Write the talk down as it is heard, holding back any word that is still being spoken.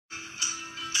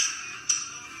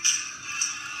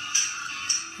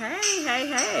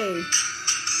Hey.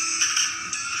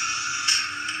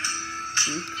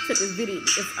 Took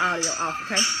this audio off,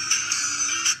 okay?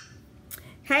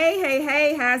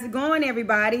 Hey, how's it going,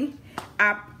 everybody?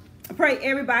 I pray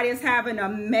everybody is having an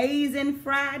amazing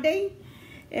Friday.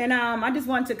 And I just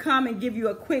wanted to come and give you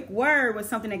a quick word with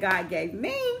something that God gave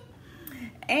me.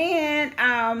 And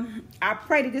I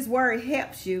pray that this word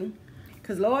helps you,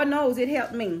 because Lord knows it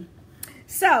helped me.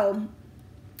 So,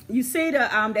 you see the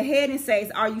heading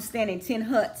says, are you standing 10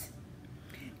 hut?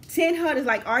 10 hut is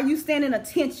like, are you standing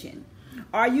attention?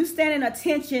 Are you standing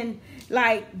attention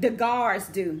like the guards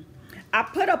do? I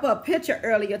put up a picture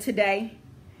earlier today.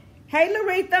 Hey,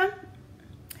 Laretha.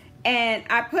 And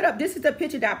I put up, this is the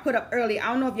picture that I put up earlier. I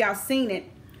don't know if y'all seen it,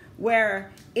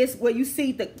 where it's where you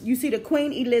see the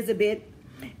Queen Elizabeth,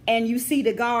 and you see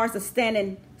the guards are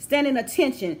standing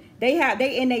attention.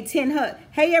 They in their 10 hut.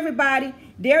 Hey, everybody,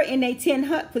 they're in their 10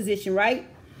 hut position, right?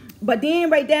 But then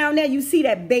right down there, you see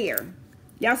that bear.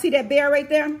 Y'all see that bear right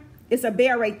there? It's a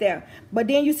bear right there. But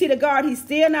then you see the guard. He's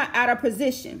still not out of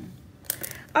position.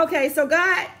 Okay, so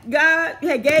God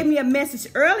had gave me a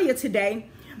message earlier today,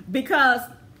 because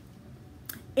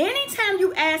anytime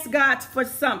you ask God for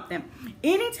something,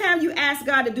 anytime you ask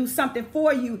God to do something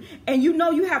for you, and you know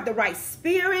you have the right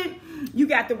spirit, you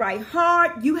got the right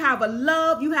heart, you have a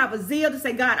love, you have a zeal to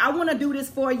say, God, I want to do this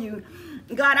for you.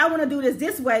 God, I want to do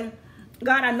this way.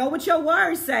 God, I know what your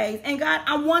word says. And God,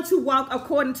 I want to walk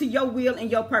according to your will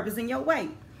and your purpose and your way.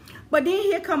 But then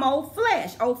here come old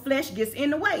flesh. Old flesh gets in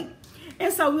the way.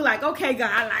 And so we're like, okay,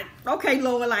 God, okay,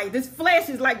 Lord, this flesh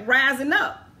is rising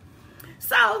up.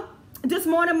 So this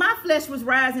morning, my flesh was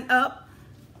rising up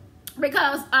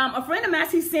because a friend of mine,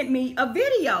 he sent me a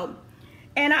video.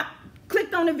 And I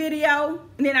clicked on the video,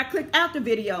 and then I clicked out the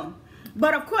video.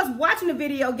 But of course, watching the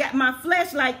video got my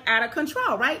flesh out of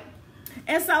control, right?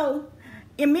 And so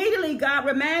immediately God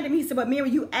reminded me, he said, but Mary,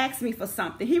 you asked me for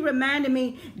something. He reminded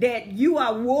me that you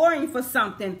are warring for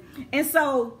something. And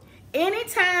so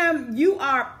anytime you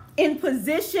are in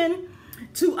position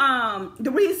to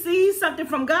receive something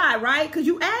from God, right? Because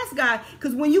you ask God.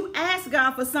 Because when you ask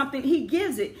God for something, he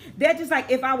gives it. That's just like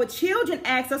if our children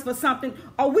ask us for something,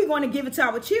 are we going to give it to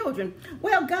our children?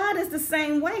 Well, God is the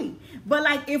same way.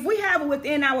 But if we have it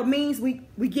within our means, we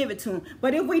give it to them.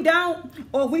 But if we don't,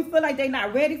 or if we feel like they're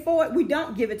not ready for it, we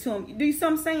don't give it to them. Do you see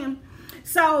what I'm saying?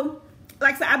 So,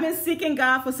 like I said, I've been seeking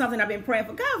God for something. I've been praying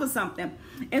for God for something.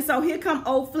 And so here come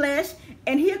old flesh,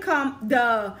 and here come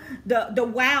the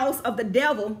wiles of the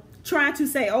devil trying to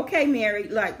say, okay, Mary,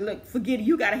 look, forget it.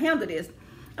 You got to handle this.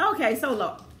 Okay, so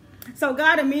look. So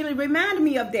God immediately reminded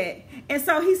me of that. And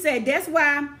so he said, that's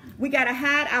why we got to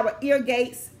hide our ear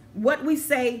gates, what we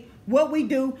say, what we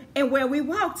do, and where we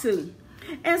walk to.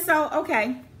 And so,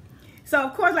 okay. So,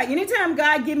 of course, anytime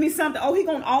God give me something, he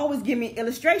going to always give me an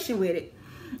illustration with it.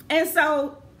 And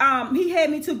so he had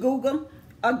me to Google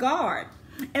a guard.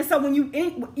 And so when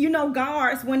you know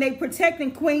guards, when they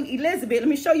protecting Queen Elizabeth, let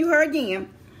me show you her again.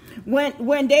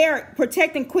 When they're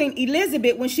protecting Queen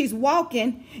Elizabeth, when she's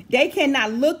walking, they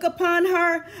cannot look upon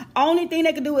her. Only thing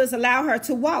they can do is allow her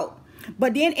to walk.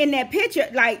 But then in that picture,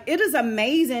 it is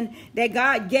amazing that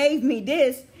God gave me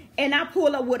this, and I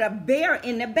pull up with a bear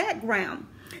in the background.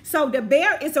 So the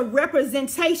bear is a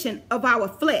representation of our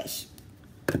flesh.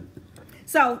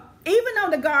 So even though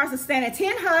the guards are standing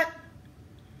 10 hut,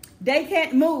 they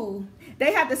can't move.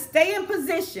 They have to stay in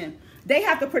position. They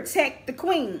have to protect the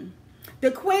queen.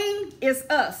 The queen is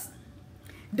us.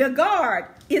 The guard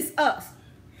is us.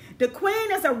 The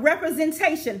queen is a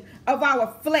representation of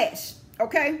our flesh.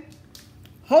 Okay?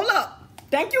 Hold up.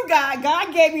 Thank you, God.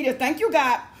 God gave me this. Thank you,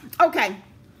 God. Okay.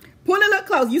 Pull it a little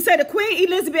close. You say the Queen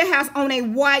Elizabeth has on a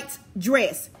white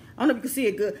dress. I don't know if you can see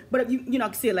it good, but you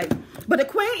can see it later. But the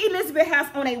Queen Elizabeth has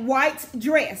on a white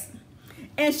dress.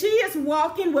 And she is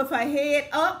walking with her head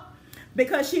up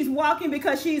because she's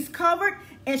covered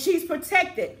and she's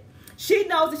protected. She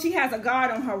knows that she has a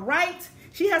guard on her right.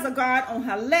 She has a guard on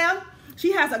her left.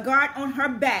 She has a guard on her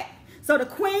back. So the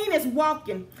queen is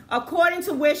walking according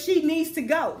to where she needs to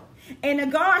go. And the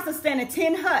guards are standing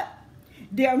 10 hut.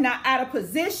 They're not out of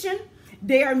position.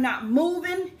 They are not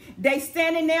moving. They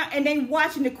standing there and they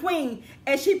watching the queen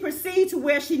as she proceeds to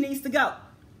where she needs to go.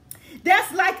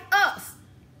 That's like us.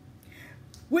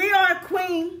 We are a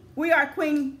queen. We are a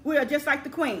queen. We are just like the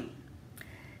queen.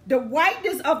 The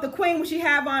whiteness of the queen, which she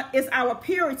have on, is our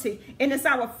purity, and it's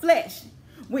our flesh.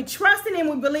 We trusting and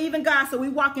we believe in God, so we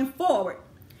walking forward.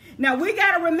 Now, we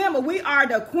got to remember, we are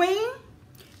the queen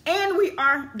and we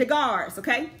are the guards,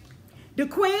 okay? The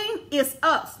queen is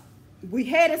us. We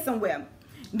headed somewhere.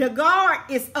 The guard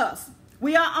is us.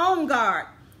 We are on guard.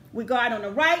 We guard on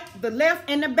the right, the left,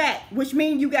 and the back, which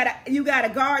means you gotta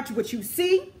guard what you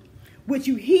see, what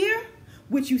you hear,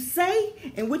 what you say,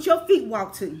 and what your feet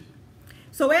walk to.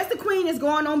 So as the queen is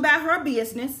going on about her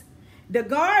business, the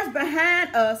guards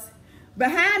behind us,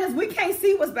 we can't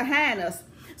see what's behind us.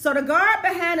 So the guard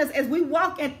behind us, as we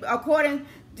walk in, according,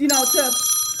 to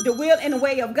the will and the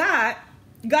way of God,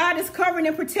 God is covering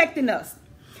and protecting us.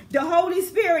 The Holy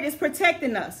Spirit is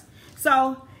protecting us.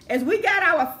 So as we got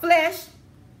our flesh,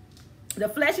 the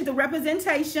flesh is the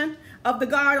representation of the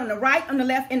guard on the right, on the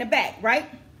left, and the back, right?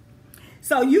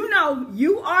 So you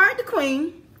are the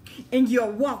queen and you're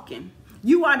walking.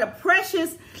 You are the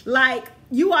precious,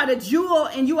 you are the jewel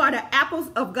and you are the apples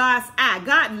of God's eye.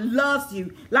 God loves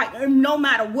you, no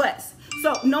matter what.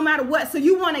 So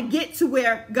you want to get to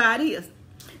where God is.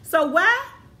 So why?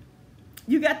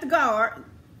 You got the guard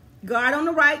on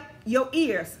the right, your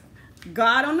ears.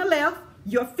 God on the left,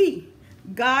 your feet.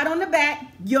 God on the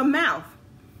back, your mouth.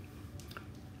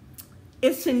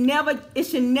 It should never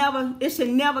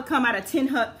come out of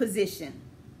 10-hut position.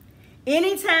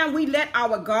 Anytime we let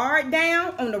our guard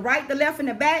down on the right, the left, and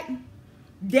the back,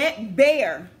 that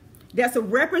bear, that's a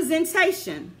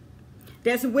representation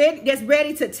that's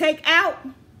ready to take out,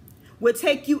 will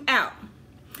take you out.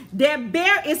 That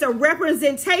bear is a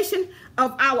representation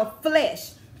of our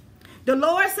flesh. The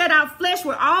Lord said our flesh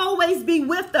will always be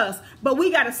with us, but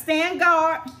we got to stand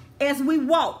guard as we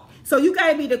walk. So you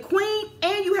got to be the queen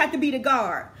and you have to be the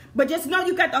guard. But just know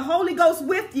you got the Holy Ghost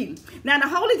with you. Now, the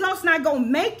Holy Ghost not going to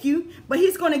make you, but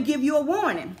he's going to give you a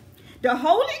warning. The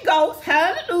Holy Ghost,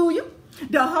 hallelujah,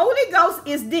 the Holy Ghost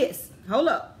is this. Hold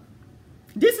up.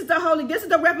 This is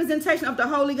the representation of the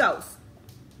Holy Ghost.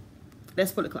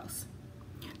 Let's pull it close.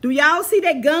 Do y'all see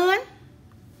that gun?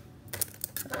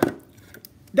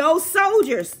 Those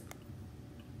soldiers,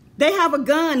 they have a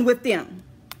gun with them.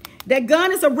 That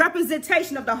gun is a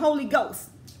representation of the Holy Ghost.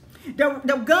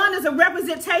 The gun is a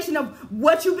representation of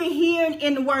what you've been hearing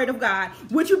in the Word of God,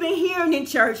 what you've been hearing in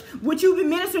church, what you've been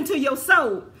ministering to your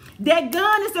soul. That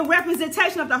gun is a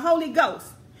representation of the Holy Ghost.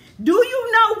 Do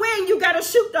you know when you got to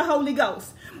shoot the Holy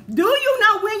Ghost? Do you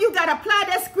know when you got to apply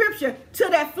that scripture to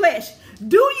that flesh?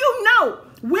 Do you know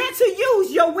when to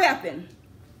use your weapon?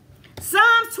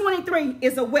 Psalms 23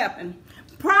 is a weapon.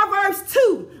 Proverbs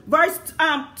 2, verse 2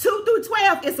 through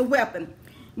 12 is a weapon.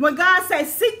 When God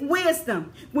says seek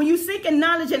wisdom, when you seek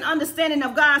knowledge and understanding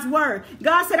of God's word,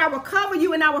 God said, I will cover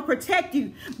you and I will protect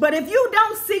you. But if you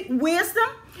don't seek wisdom,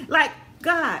 like,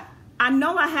 God, I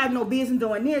know I have no business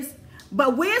doing this,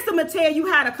 but wisdom will tell you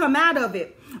how to come out of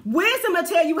it. Wisdom will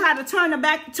tell you how to turn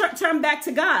back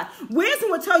to God.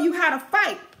 Wisdom will tell you how to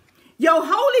fight. Your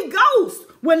Holy Ghost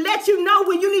will let you know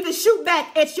when you need to shoot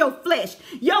back at your flesh.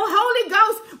 Your Holy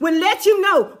Ghost will let you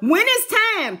know when it's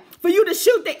time for you to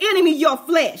shoot the enemy, your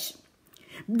flesh.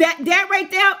 That right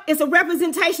there is a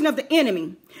representation of the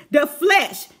enemy. The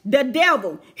flesh, the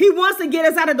devil. He wants to get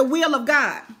us out of the will of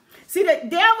God. See, the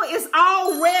devil is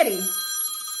already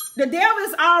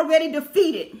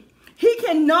defeated. He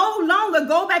can no longer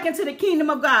go back into the kingdom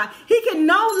of God. He can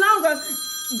no longer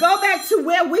go back to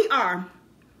where we are.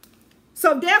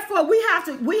 So therefore, we have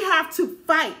to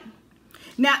fight.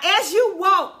 Now, as you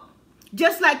walk,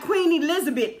 just like Queen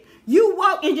Elizabeth, you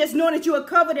walk and just know that you are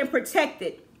covered and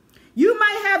protected. You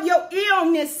might have your ear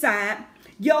on this side,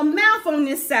 your mouth on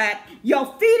this side,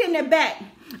 your feet in the back.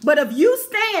 But if you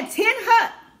stand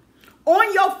 10-hut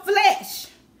on your flesh,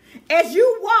 as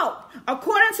you walk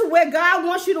according to where God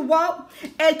wants you to walk,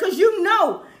 and because you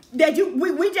know that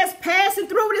we just passing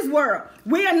through this world,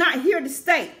 we are not here to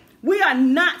stay. We are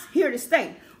not here to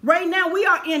stay. Right now, we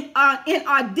are in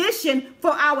audition for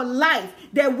our life.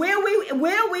 That will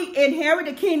we inherit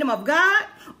the kingdom of God,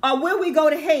 or will we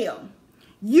go to hell?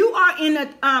 You are in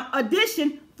an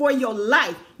audition for your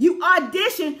life. You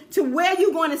audition to where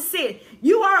you're going to sit.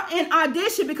 You are in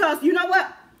audition because you know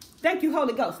what? Thank you,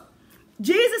 Holy Ghost.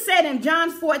 Jesus said in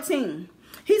John 14,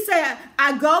 he said,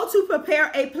 I go to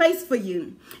prepare a place for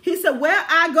you. He said, where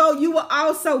I go, you will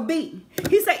also be.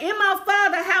 He said, in my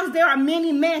Father's house, there are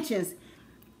many mansions.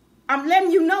 I'm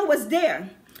letting you know what's there.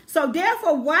 So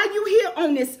therefore, while you here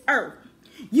on this earth,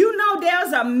 you know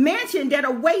there's a mansion that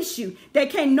awaits you, that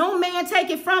can no man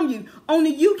take it from you.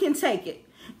 Only you can take it.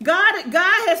 God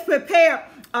has prepared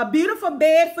a beautiful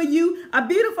bed for you, a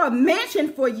beautiful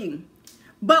mansion for you.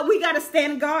 But we got to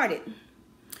stand guarded.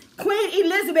 Queen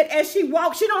Elizabeth, as she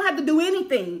walked, she don't have to do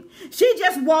anything. She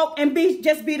just walk and be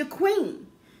the queen,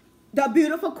 the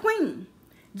beautiful queen.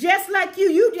 Just like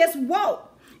you just walk.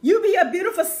 You be a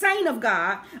beautiful saint of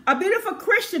God, a beautiful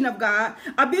Christian of God,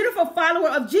 a beautiful follower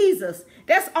of Jesus.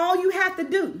 That's all you have to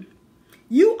do.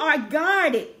 You are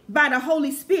guarded by the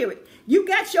Holy Spirit. You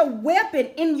got your weapon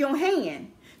in your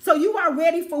hand. So you are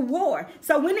ready for war.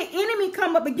 So when the enemy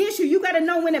come up against you, you got to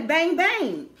know when to bang,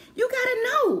 bang. You got to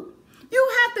know.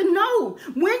 You have to know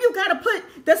when you got to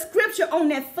put the scripture on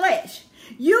that flesh.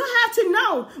 You have to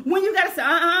know when you got to say,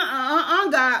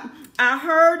 God, I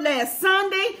heard last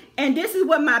Sunday, and this is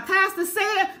what my pastor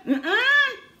said.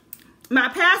 My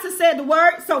pastor said the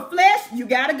word, so flesh, you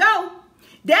got to go.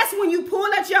 That's when you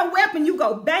pull out your weapon, you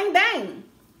go bang, bang.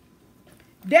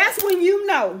 That's when you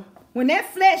know, when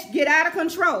that flesh get out of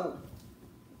control.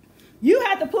 You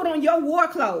have to put on your war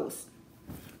clothes.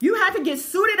 You have to get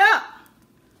suited up.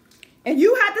 And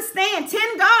you have to stand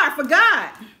 10 guard for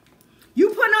God. You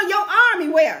put on your army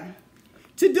wear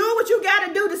to do what you got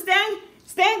to do to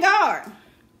stand guard.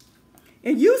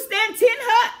 And you stand 10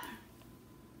 hut.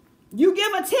 You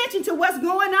give attention to what's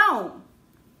going on.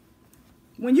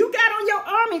 When you got on your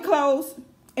army clothes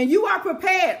and you are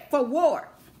prepared for war,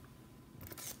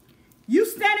 you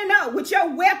standing up with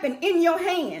your weapon in your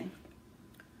hand.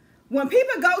 When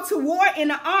people go to war in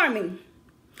the army,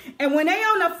 and when they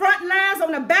on the front lines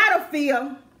on the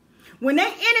battlefield, when their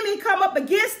enemy come up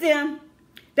against them,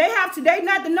 they have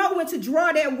to know when to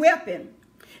draw their weapon.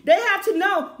 They have to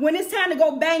know when it's time to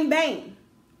go bang, bang.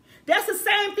 That's the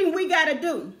same thing we got to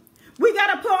do. We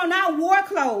got to put on our war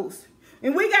clothes.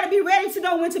 And we got to be ready to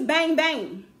know when to bang,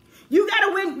 bang. You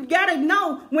got to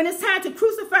know when it's time to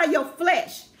crucify your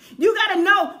flesh. You got to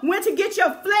know when to get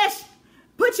your flesh,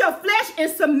 put your flesh in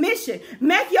submission.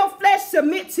 Make your flesh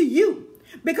submit to you.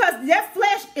 Because that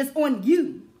flesh is on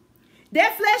you.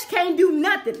 That flesh can't do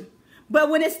nothing. But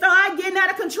when it starts getting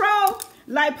out of control,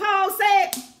 like Paul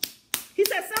said, he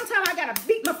said, sometimes I got to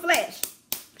beat my flesh.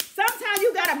 Sometimes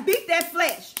you got to beat that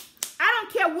flesh. I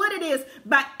don't care what it is.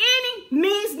 By any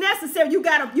means necessary, you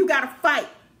gotta fight.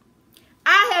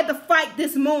 I had to fight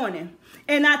this morning.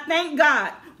 And I thank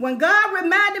God. When God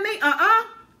reminded me,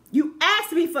 you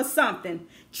asked me for something.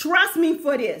 Trust me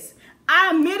for this.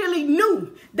 I immediately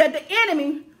knew that the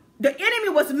enemy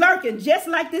was lurking just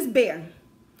like this bear.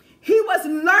 He was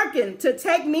lurking to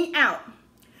take me out.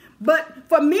 But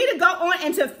for me to go on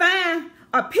and to find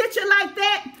a picture like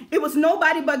that, it was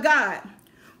nobody but God.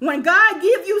 When God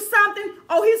gives you something,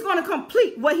 he's going to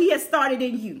complete what he has started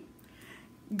in you.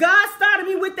 God started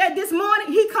me with that this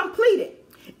morning. He completed.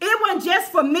 It wasn't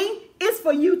just for me. It's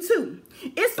for you too.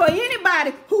 It's for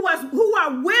anybody who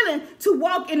are willing to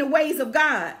walk in the ways of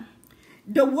God.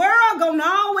 The world going to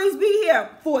always be here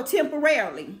for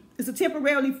temporarily. It's a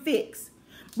temporarily fix.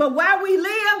 But while we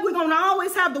live, we're going to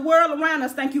always have the world around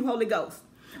us. Thank you, Holy Ghost.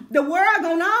 The world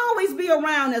going to always be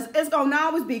around us. It's going to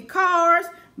always be cars,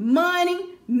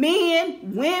 money,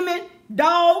 men, women,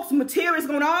 dogs, material. It's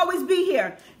going to always be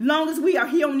here as long as we are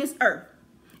here on this earth.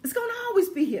 It's going to always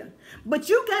be here. But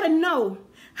you got to know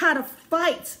how to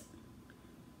fight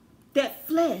that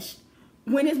flesh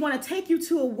when it's going to take you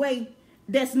to a way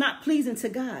that's not pleasing to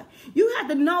God. You have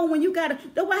to know when you got to.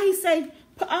 That's why he say,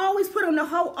 always put on the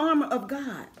whole armor of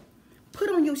God. Put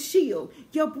on your shield,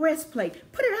 your breastplate.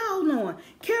 Put it all on.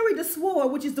 Carry the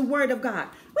sword, which is the word of God.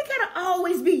 We got to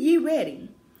always be ye ready.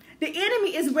 The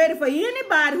enemy is ready for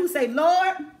anybody who say,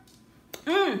 Lord,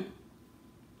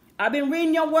 I've been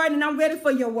reading your word and I'm ready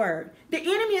for your word. The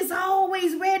enemy is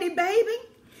always ready, baby.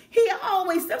 He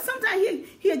always, sometimes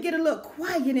he'll get a little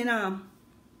quiet and,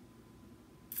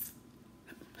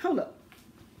 hold up.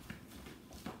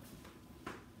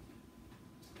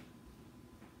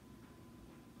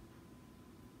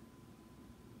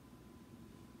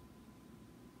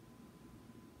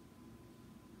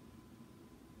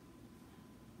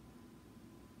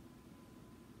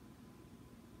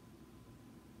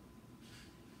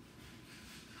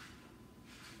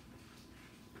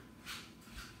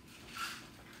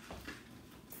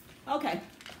 Okay,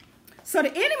 so the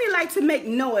enemy like to make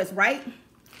noise, right?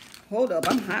 Hold up,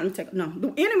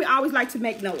 the enemy always like to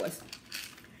make noise.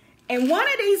 And one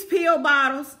of these pill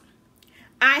bottles,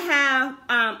 I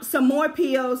have some more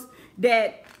pills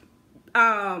that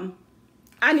I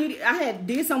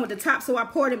did some with the top, so I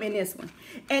poured them in this one.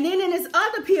 And then in this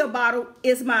other pill bottle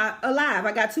is my Alive.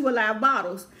 I got 2 Alive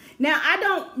bottles. Now, I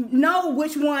don't know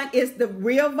which one is the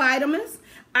real vitamins.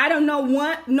 I don't know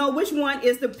which one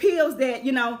is the pills that,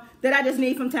 that I just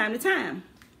need from time to time.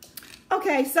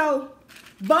 Okay, so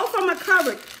both of them are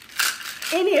covered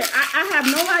in here. I have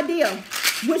no idea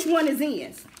which one is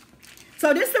in.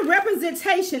 So this is the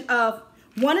representation of,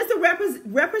 one is the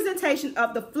representation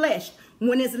of the flesh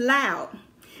when it's loud.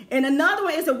 And another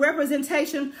one is a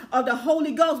representation of the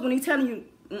Holy Ghost when he's telling you,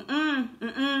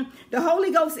 the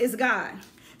Holy Ghost is God.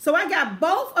 So I got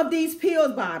both of these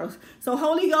pills bottles. So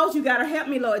Holy Ghost, you got to help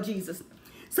me, Lord Jesus.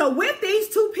 So with these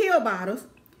 2 pill bottles,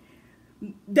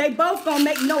 they both gonna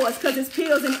make noise because it's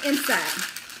pills in the inside.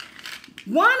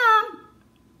 One of them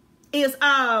is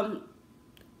I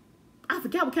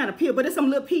forgot what kind of pill, but it's some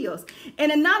little pills.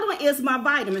 And another one is my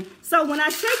vitamin. So when I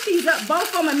shake these up, both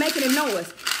of them are making a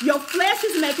noise. Your flesh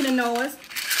is making a noise.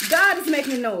 God is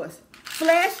making a noise.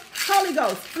 Flesh, Holy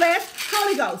Ghost. Flesh,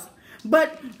 Holy Ghost.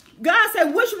 But God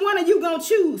said, which one are you gonna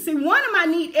choose? See, one of them I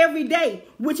need every day,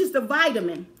 which is the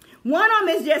vitamin. One of them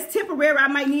is just temporary. I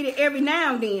might need it every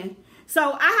now and then.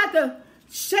 So I have to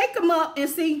shake them up and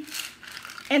see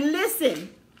and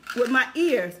listen with my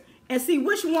ears and see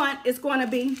which one is going to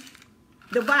be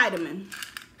the vitamin.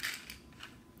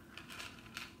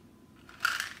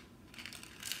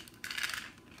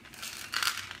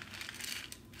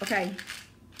 Okay.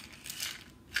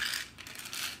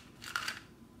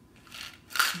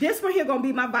 This one here going to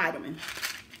be my vitamin.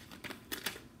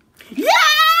 Yay!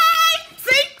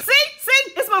 See?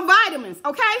 It's my vitamins,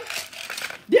 okay?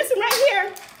 This one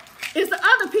right here is the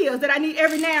other pills that I need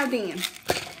every now and then.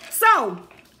 So,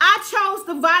 I chose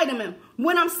the vitamin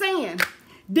when I'm saying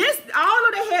this, all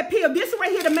of the had pills. This one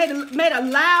right here that made a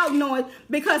loud noise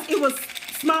because it was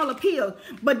smaller pills.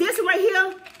 But this one right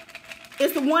here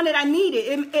is the one that I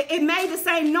needed. It made the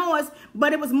same noise,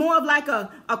 but it was more of like a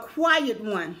quiet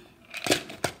one.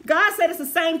 God said it's the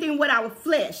same thing with our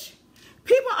flesh.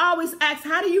 People always ask,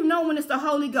 how do you know when it's the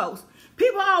Holy Ghost?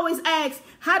 People always ask,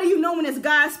 how do you know when it's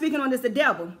God speaking or it's the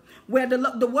devil? Where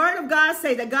the word of God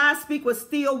says that God speaks with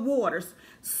still waters.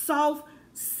 Soft,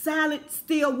 silent,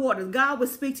 still waters. God will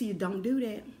speak to you. Don't do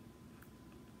that.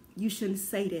 You shouldn't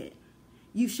say that.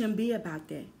 You shouldn't be about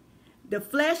that. The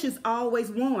flesh is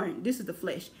always warned. This is the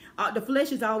flesh. The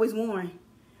flesh is always warned.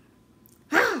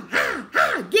 Ha, ha,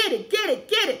 ha, get it, get it,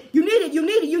 get it. You need it, you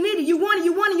need it, you need it. You want it,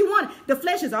 you want it, you want it. The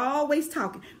flesh is always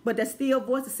talking. But that still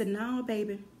voice that said, no,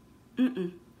 baby.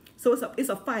 So it's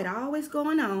a fight always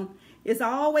going on. It's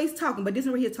always talking. But this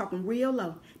one right here talking real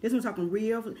low. This one talking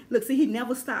real. Look, see, he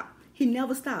never stopped. He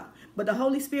never stopped. But the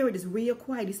Holy Spirit is real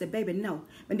quiet. He said, baby, no.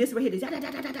 And this right here is da, da,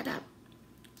 da, da, da, da.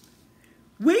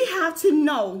 We have to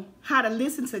know how to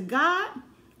listen to God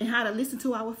and how to listen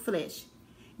to our flesh.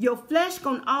 Your flesh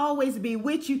can always be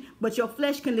with you, but your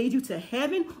flesh can lead you to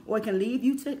heaven or it can lead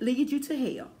you to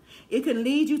hell. It can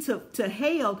lead you to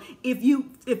hell if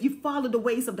you follow the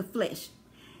ways of the flesh.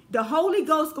 The Holy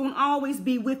Ghost gonna always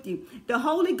be with you. The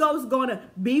Holy Ghost gonna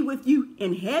be with you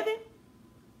in heaven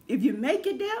if you make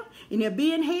it there, and it'll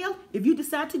be in hell if you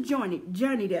decide to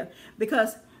journey there.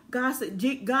 Because God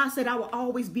said, I will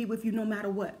always be with you no matter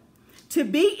what. To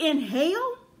be in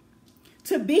hell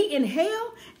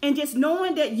and just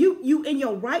knowing that you in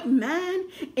your right mind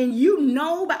and you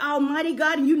know about Almighty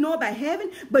God and you know about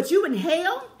heaven, but you in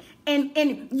hell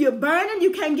and you're burning,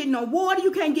 you can't get no water,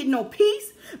 you can't get no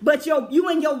peace, but you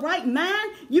in your right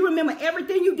mind, you remember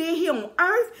everything you did here on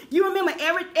earth, you remember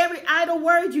every idle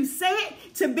word you said.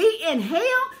 To be in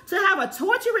hell, to have a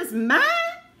torturous mind,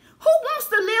 who wants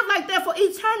to live like that for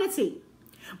eternity?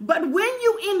 But when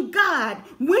you in God,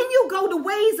 when you go the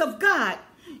ways of God,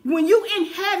 when you in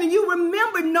heaven, you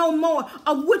remember no more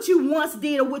of what you once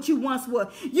did or what you once were.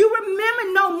 You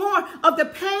remember no more of the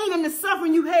pain and the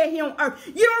suffering you had here on earth.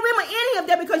 You don't remember any of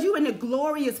that because you're in the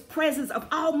glorious presence of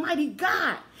Almighty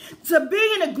God. To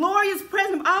be in the glorious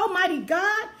presence of Almighty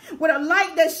God with a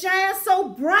light that shines so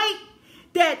bright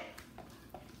that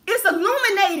it's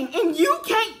illuminating and you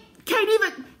can't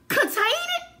even contain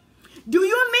it. Do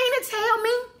you mean to tell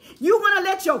me you're going to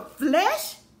let your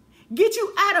flesh get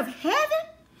you out of heaven?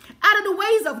 Out of the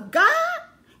ways of God,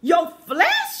 your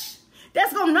flesh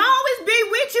that's going to always be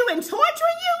with you and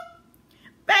torturing you?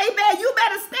 Baby, you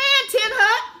better stand, Tin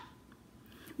Hut.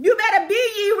 You better be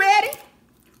ye ready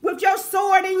with your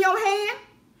sword in your hand.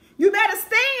 You better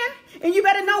stand, and you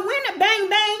better know when to bang,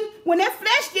 bang. When that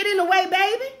flesh get in the way,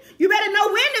 baby, you better know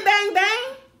when to bang,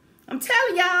 bang. I'm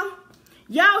telling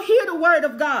y'all hear the word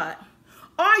of God.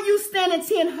 Are you standing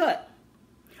Tin Hut?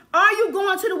 Are you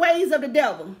going to the ways of the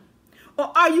devil? Or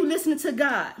are you listening to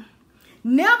God?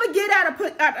 Never get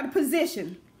out of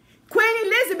position. Queen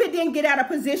Elizabeth didn't get out of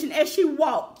position as she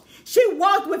walked. She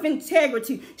walked with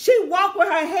integrity. She walked with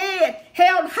her head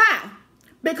held high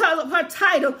because of her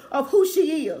title of who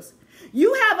she is.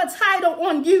 You have a title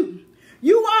on you.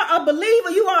 You are a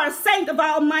believer. You are a saint of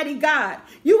Almighty God.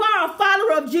 You are a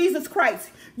follower of Jesus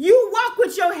Christ. You walk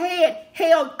with your head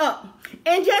held up.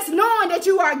 And just knowing that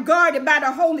you are guarded by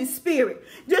the Holy Spirit.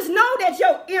 Just know that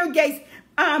your ear gates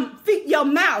fit your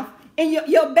mouth and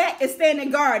your back is standing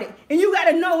guarded. And you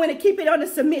got to know when to keep it under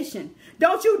submission.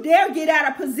 Don't you dare get out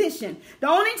of position. The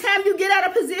only time you get out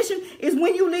of position is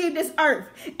when you leave this earth.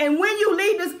 And when you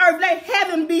leave this earth, let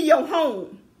heaven be your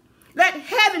home. Let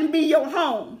heaven be your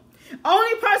home.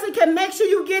 Only person can make sure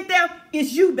you get there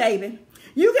is you, baby.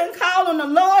 You can call on the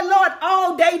Lord, Lord,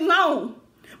 all day long.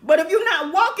 But if you're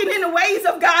not walking in the ways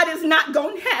of God, it's not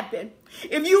going to happen.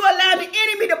 If you allow the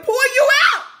enemy to pull you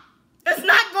out, it's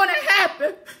not going to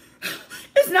happen.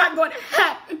 It's not going to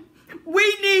happen.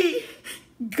 We need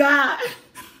God.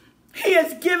 He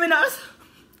has given us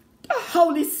the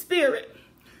Holy Spirit.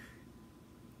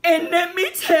 And let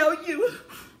me tell you,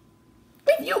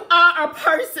 if you are a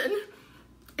person,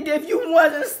 if you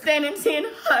wasn't standing 10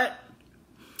 hut,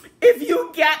 if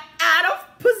you got out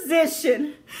of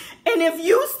position, and if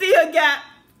you still got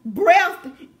breath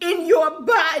in your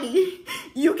body,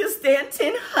 you can stand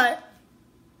 10 hut,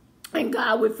 and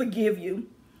God will forgive you.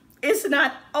 It's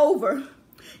not over.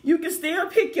 You can still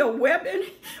pick your weapon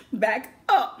back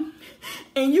up,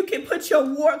 and you can put your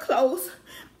war clothes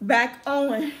back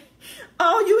on.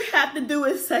 All you have to do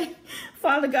is say,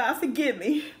 Father God, forgive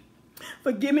me.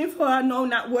 Forgive me for I know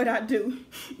not what I do.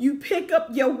 You pick up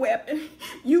your weapon.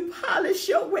 You polish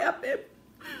your weapon.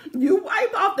 You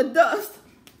wipe off the dust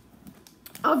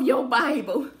of your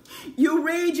Bible. You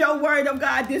read your word of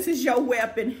God. This is your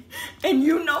weapon. And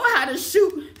you know how to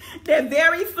shoot that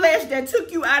very flesh that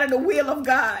took you out of the will of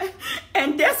God.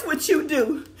 And that's what you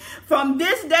do. From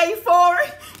this day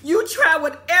forward, you try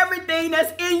with everything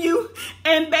that's in you.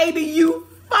 And baby, you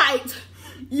fight.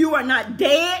 You are not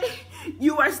dead.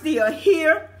 You are still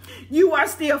here. You are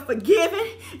still forgiven.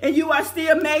 And you are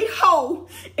still made whole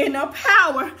in the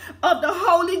power of the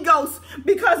Holy Ghost.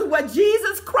 Because of what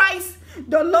Jesus Christ,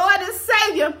 the Lord and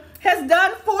Savior, has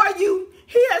done for you.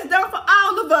 He has done for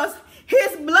all of us.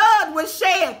 His blood was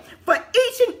shed for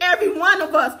each and every one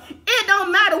of us. It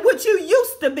don't matter what you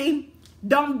used to be.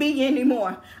 Don't be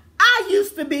anymore. I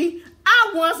used to be.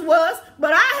 I once was.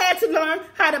 But I had to learn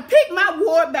how to pick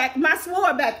my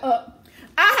sword back up.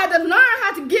 I had to learn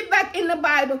how to get back in the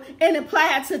Bible and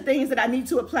apply it to things that I need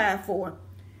to apply for.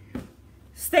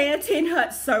 Stand 10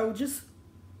 hut, soldiers.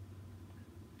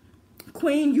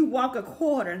 Queen, you walk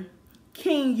according.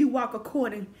 King, you walk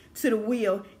according to the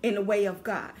will and the way of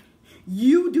God.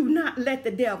 You do not let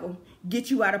the devil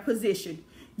get you out of position.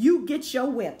 You get your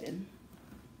weapon,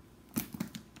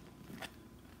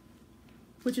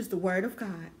 which is the word of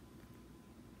God,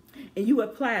 and you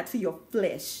apply it to your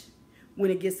flesh when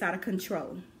it gets out of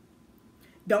control.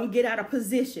 Don't get out of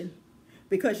position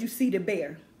because you see the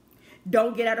bear.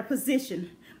 Don't get out of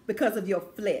position because of your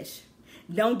flesh.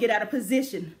 Don't get out of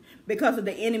position because of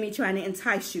the enemy trying to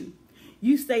entice you.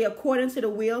 You stay according to the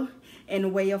will and the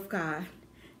way of God.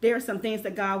 There are some things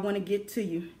that God want to get to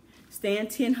you.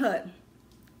 Stand 10 hut,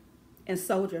 and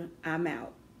soldier, I'm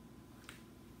out.